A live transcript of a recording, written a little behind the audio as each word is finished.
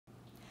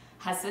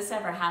Has this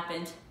ever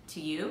happened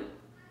to you?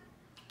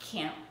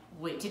 Can't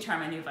wait to try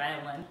my new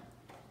violin.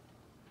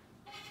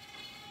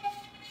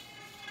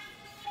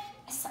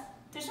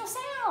 There's no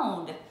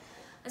sound.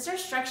 Is there a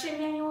instruction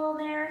manual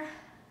there?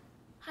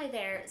 Hi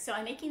there. So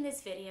I'm making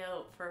this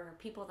video for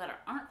people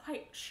that aren't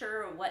quite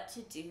sure what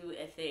to do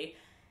if they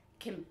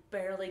can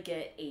barely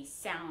get a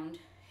sound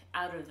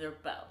out of their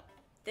bow.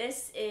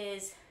 This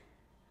is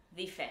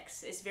the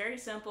fix. It's very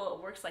simple.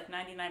 It works like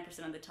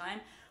 99% of the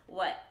time.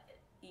 What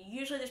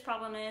usually this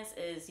problem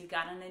is you've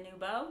gotten a new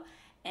bow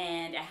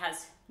and it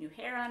has new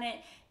hair on it,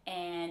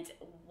 and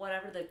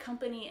whatever the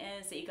company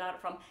is that you got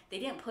it from, they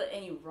didn't put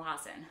any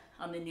rosin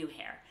on the new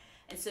hair.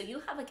 And so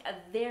you have like a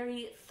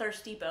very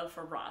thirsty bow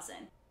for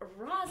rosin.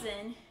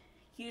 Rosin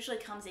usually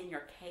comes in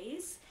your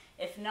case.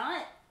 If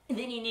not,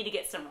 then you need to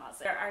get some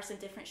rosin. There are some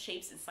different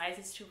shapes and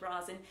sizes to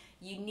rosin.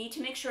 You need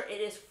to make sure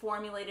it is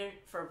formulated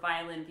for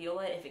violin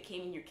viola. If it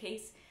came in your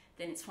case,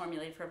 then it's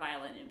formulated for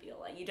violin and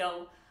viola. You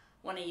don't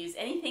want to use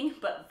anything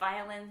but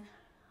violin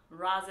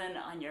rosin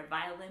on your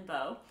violin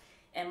bow.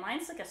 And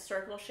mine's like a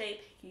circle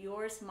shape.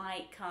 Yours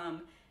might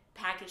come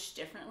packaged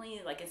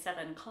differently. Like instead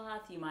of in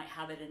cloth, you might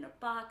have it in a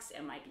box.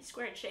 It might be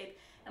squared shape.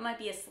 It might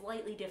be a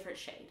slightly different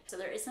shade. So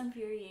there is some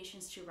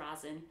variations to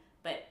rosin,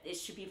 but it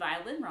should be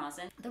violin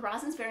rosin. The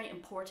rosin's very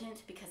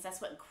important because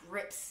that's what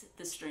grips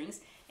the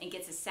strings and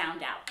gets a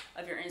sound out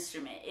of your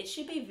instrument. It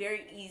should be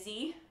very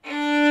easy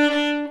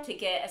to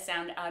get a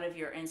sound out of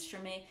your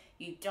instrument.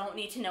 You don't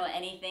need to know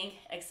anything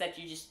except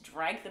you just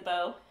drag the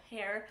bow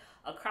hair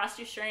across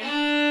your string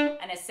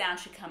and a sound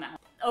should come out.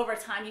 Over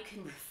time you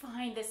can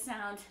refine the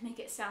sound, make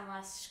it sound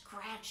less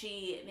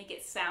scratchy, make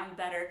it sound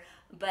better,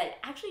 but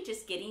actually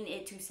just getting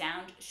it to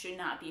sound should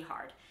not be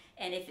hard.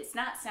 And if it's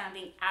not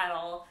sounding at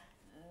all,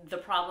 the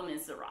problem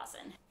is the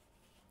rosin.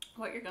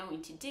 What you're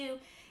going to do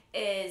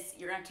is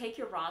you're going to take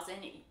your rosin.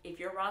 If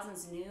your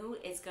rosin's new,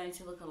 it's going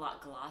to look a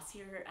lot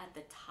glossier at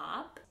the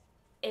top.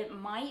 It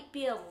might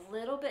be a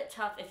little bit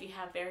tough if you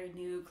have very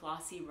new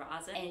glossy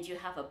rosin and you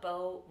have a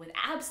bow with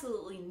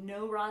absolutely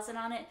no rosin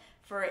on it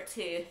for it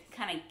to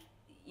kind of,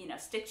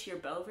 stick to your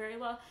bow very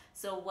well.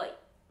 So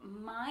what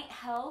might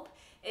help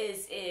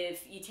is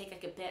if you take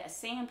like a bit of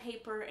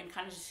sandpaper and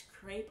kind of just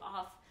scrape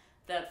off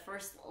the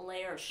first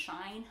layer of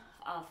shine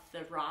off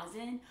the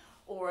rosin,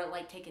 or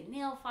like take a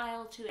nail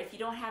file to it. If you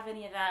don't have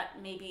any of that,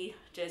 maybe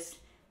just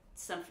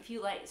some few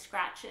light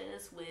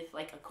scratches with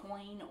like a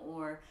coin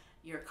or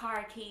your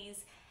car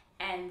keys.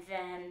 And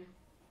then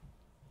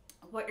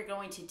what you're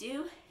going to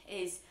do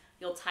is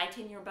you'll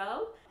tighten your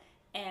bow.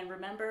 And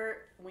remember,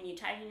 when you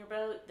tighten your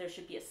bow, there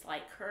should be a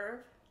slight curve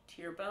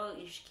to your bow.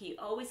 You should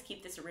always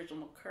keep this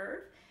original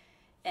curve.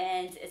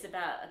 And it's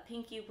about a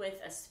pinky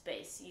width of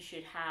space you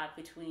should have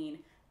between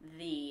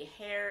the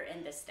hair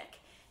and the stick.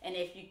 And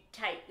if you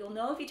you'll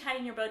know if you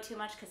tighten your bow too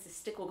much because the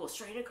stick will go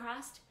straight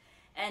across.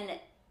 And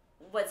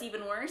what's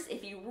even worse,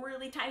 if you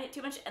really tighten it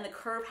too much and the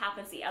curve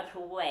happens the other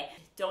way.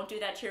 Don't do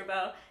that to your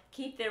bow.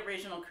 Keep the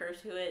original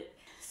curve to it.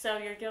 So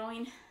you're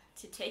going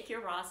to take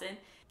your rosin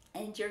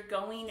and you're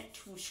going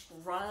to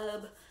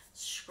scrub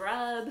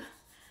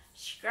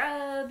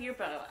your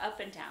bow up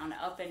and down,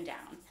 up and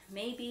down.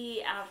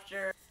 Maybe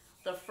after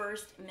the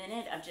first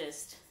minute of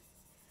just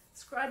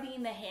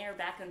scrubbing the hair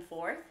back and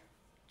forth,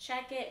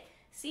 check it,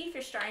 see if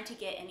you're starting to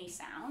get any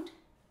sound.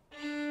 So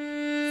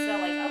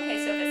like,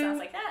 okay, so if it sounds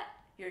like that,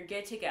 you're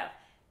good to go.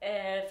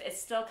 If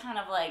it's still kind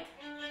of like,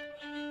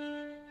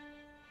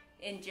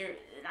 and you're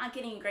not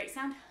getting great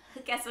sound,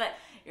 guess what?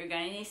 You're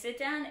gonna need to sit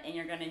down and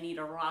you're gonna need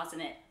to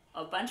rosin it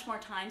a bunch more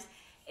times.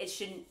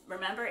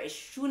 Remember, it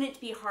shouldn't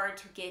be hard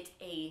to get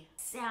a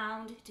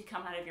sound to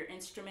come out of your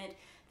instrument.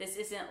 This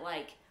isn't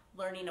like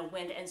learning a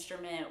wind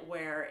instrument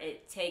where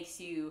it takes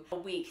you a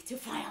week to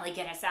finally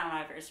get a sound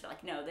out of your instrument.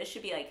 Like, no, this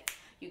should be like,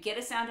 you get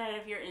a sound out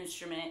of your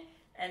instrument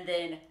and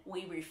then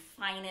we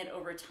refine it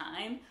over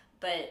time,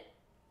 but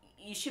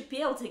you should be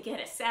able to get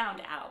a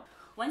sound out.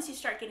 Once you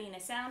start getting a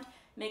sound,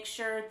 make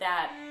sure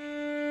that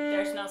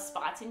there's no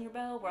spots in your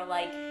bow where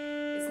like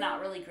it's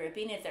not really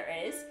gripping. If there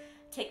is,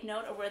 take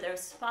note of where those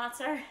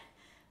spots are,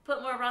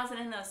 put more rosin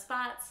in those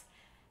spots,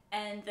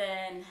 and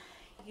then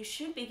you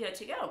should be good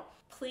to go.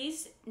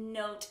 Please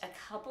note a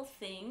couple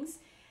things.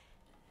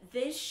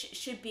 This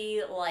should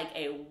be like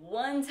a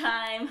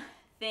one-time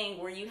thing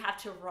where you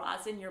have to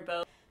rosin your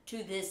bow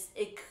to this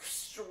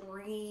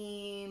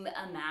extreme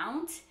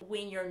amount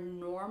when you're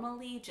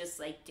normally just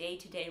like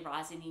day-to-day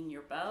rosining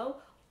your bow.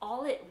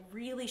 All it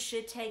really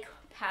should take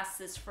past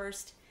this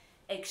first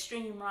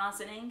extreme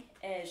rosining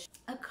is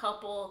a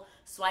couple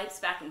swipes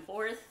back and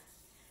forth,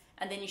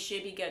 and then you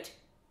should be good to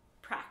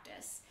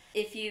practice.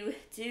 If you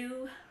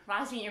do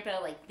rosin your bow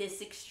like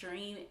this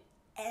extreme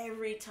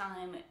every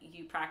time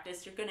you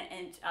practice, you're gonna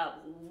end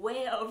up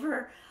way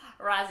over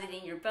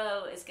rosining your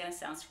bow. It's gonna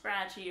sound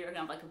scratchy. You're gonna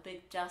have like a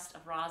big dust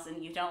of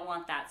rosin. You don't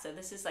want that. So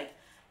this is like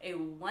a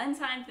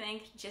one-time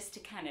thing just to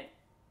kind of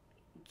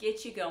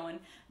get you going.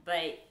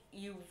 But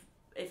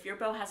if your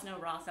bow has no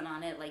rosin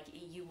on it, like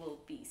you will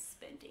be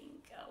spending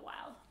a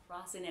while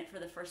rosining it for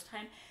the first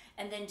time.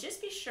 And then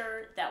just be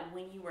sure that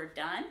when you are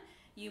done,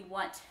 you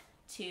want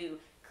to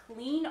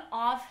clean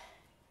off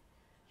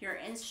your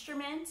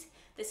instrument.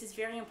 This is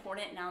very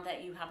important now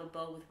that you have a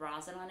bow with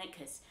rosin on it,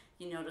 because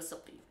you notice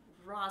there'll be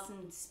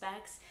rosin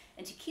specks.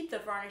 And to keep the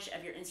varnish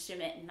of your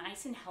instrument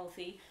nice and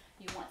healthy,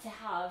 you want to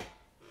have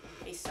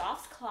a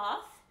soft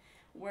cloth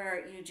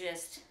where you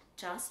just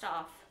dust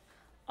off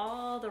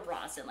all the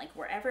rosin, like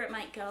wherever it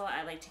might go.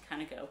 I like to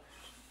kind of go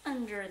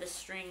under the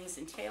strings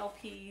and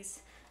tailpiece,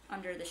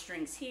 under the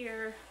strings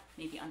here,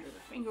 maybe under the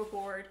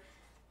fingerboard,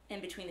 in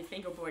between the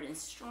fingerboard and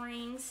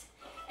strings.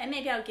 And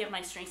maybe I'll give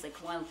my strings like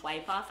one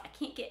wipe off. I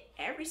can't get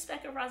every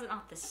speck of rosin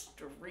off the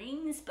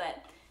strings,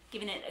 but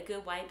giving it a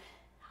good wipe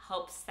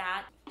helps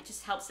that. It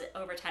just helps it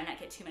over time not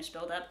get too much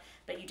buildup.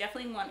 But you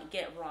definitely want to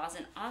get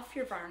rosin off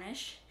your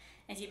varnish.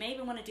 And you may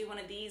even want to do one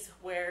of these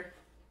where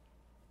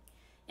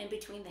in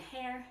between the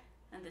hair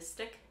and the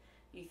stick,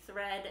 you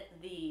thread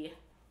the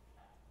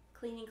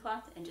cleaning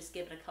cloth and just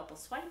give it a couple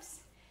swipes.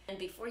 And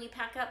before you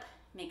pack up,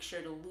 make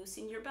sure to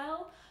loosen your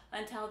bow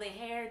until the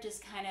hair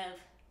just kind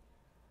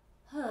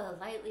of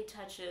lightly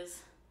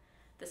touches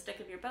the stick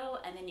of your bow,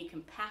 and then you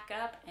can pack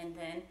up and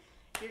then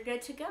you're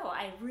good to go.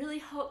 I really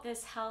hope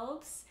this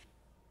helps.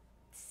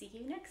 See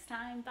you next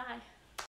time. Bye.